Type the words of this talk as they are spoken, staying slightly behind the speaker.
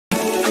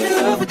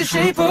the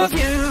shape of you.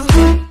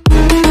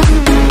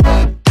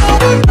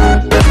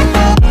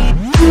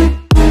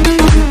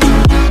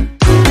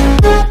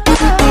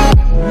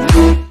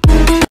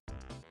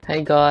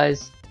 Hey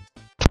guys,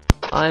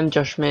 I'm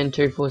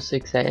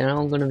Joshman2468 and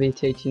I'm going to be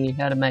teaching you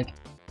how to make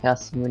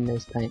house in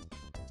Windows Paint.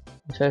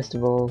 First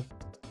of all,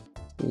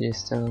 you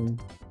just do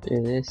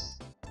this.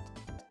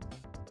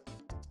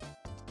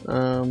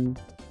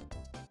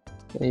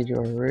 You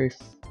draw a roof.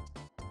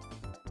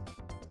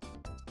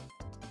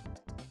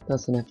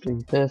 Doesn't have to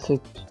be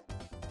perfect.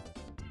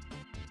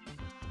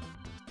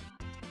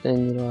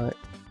 Then you like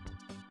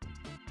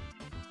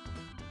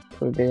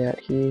put a bit out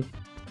here.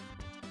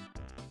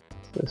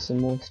 For some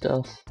more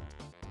stuff.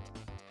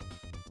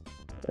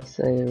 Let's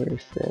say the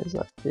roof there's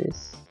like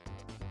this.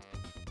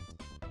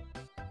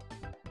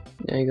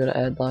 Now you gotta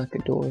add like a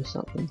door or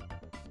something.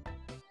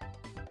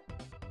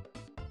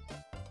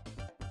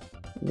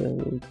 Get a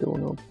little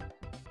doorknob.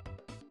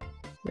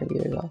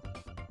 Maybe like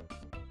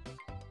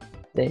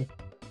there.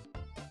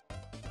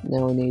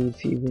 Now we need a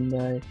few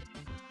windows.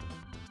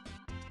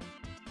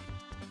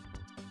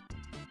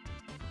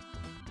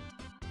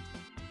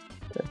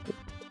 Perfect.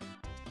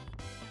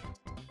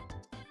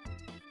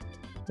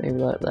 Maybe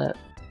like that.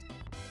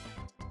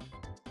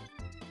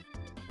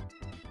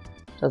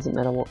 Doesn't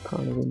matter what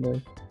kind of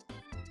window.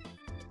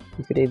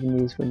 You could even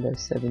use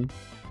Windows 7.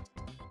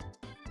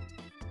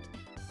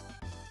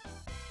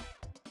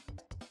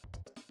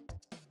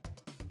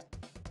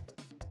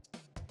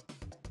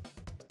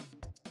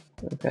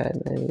 Okay,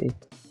 maybe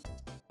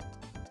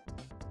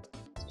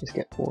let's just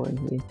get 4 in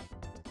here.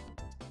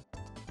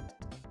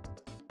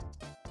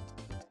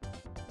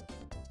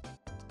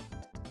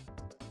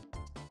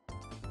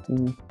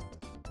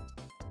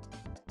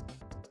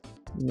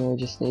 Now I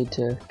just need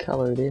to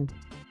colour it in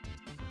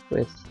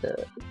with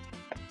the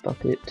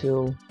bucket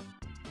tool.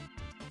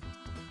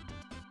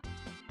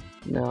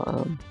 Now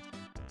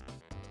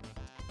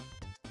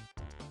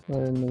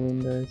colour in the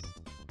windows.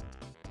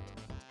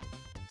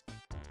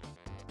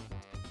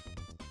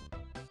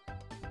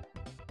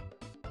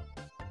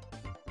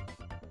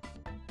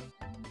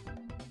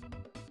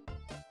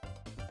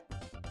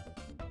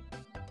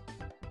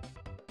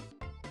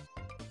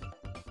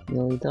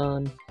 Nearly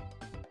done.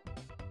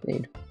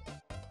 Need.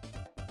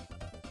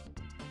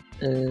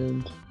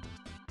 And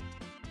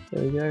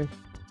there we go.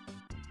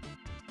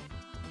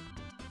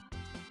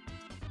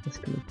 Let's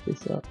connect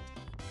this up.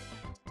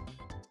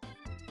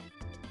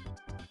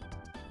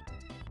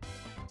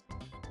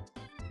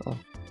 Oh.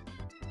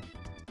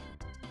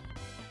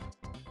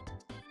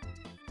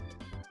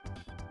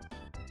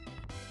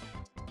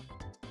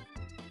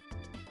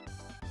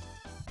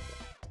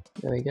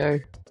 There we go.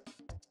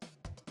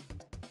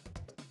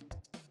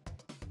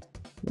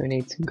 We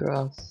need some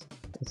grass.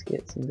 Let's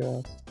get some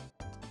grass.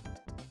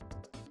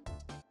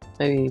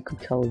 Maybe you could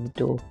colour the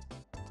door.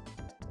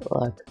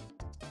 Like,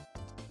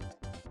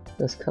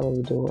 let's colour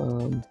the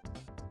door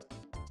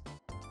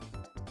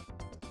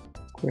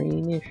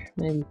greenish,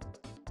 maybe.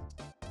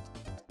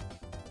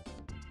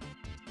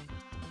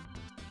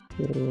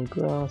 Get a little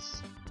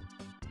grass.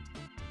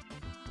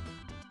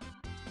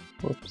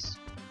 Whoops.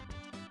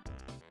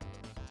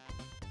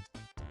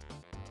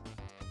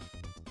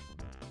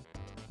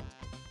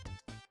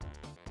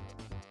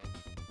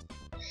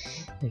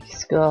 Make a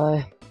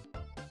sky.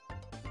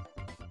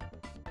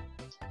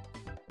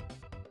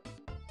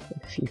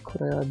 A few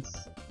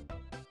clouds.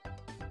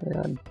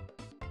 Cloud.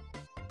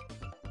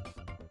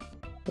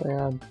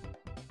 Cloud.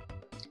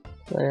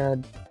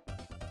 Cloud.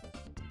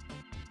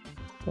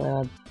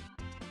 Cloud.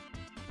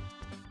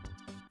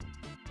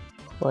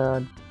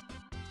 Cloud.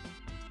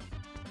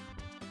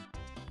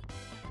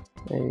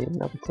 Maybe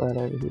another cloud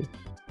over here.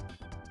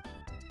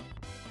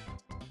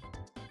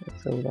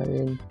 Let's fill that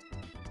in.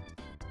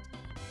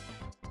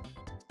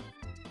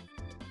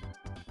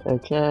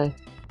 Okay.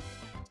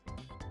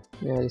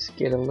 Now just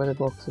get a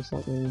letterbox or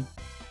something.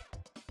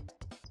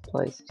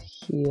 Place it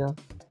here.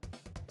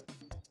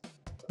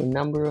 Put a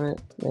number on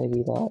it,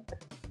 maybe like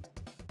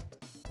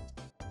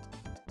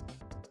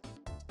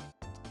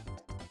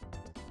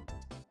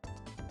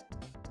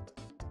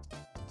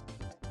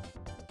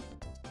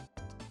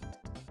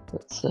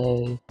let's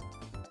say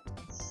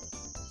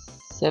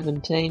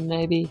 17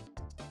 maybe.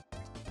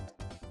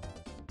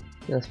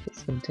 Let's put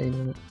 17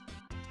 on it.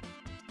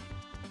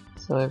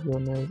 So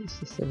everyone knows it's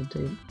the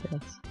 17th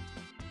house.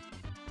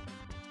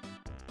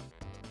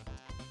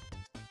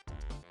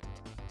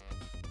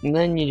 And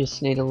then you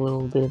just need a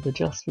little bit of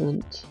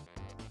adjustment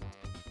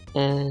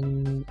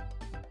and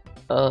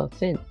a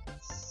fence,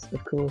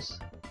 of course,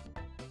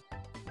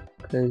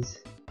 because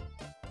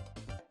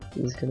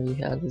there's going to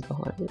be houses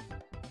behind it.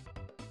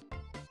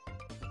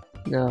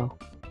 Now,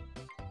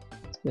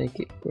 let's make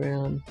it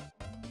brown.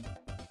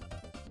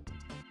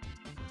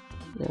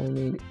 Now we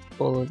need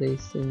all of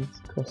these things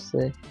across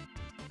there.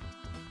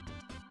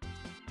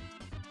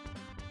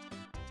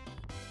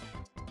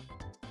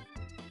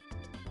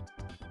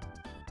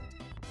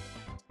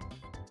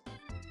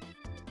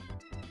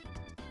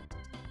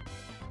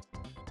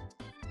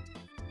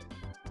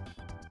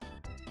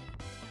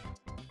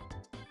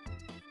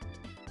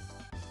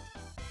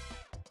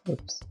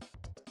 Oops.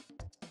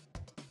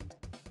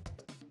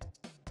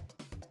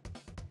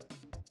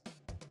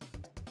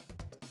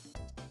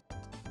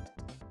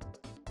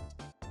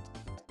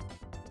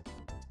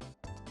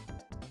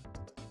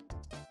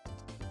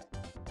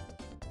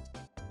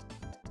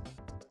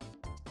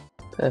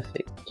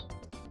 Perfect.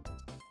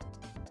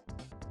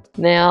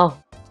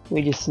 Now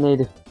we just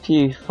need a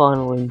few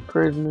final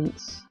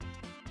improvements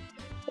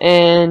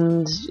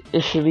and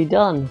it should be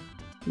done.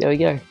 There we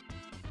go.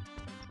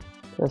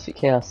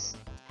 Perfect house.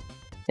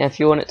 Now if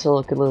you want it to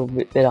look a little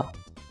bit better,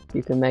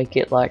 you can make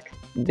it like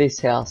this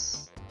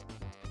house.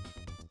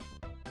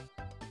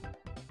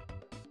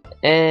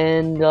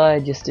 And I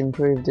just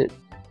improved it.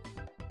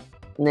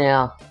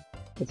 Now,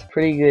 it's a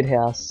pretty good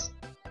house.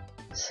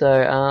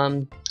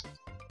 So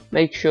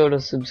make sure to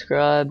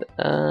subscribe,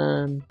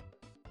 and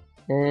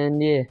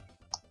yeah.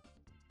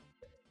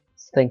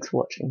 Thanks for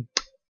watching.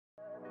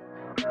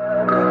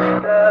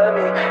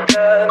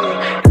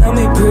 Tell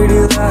me pretty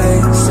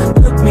lies,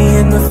 look me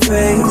in the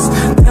face,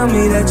 tell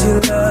me that you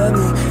love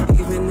me.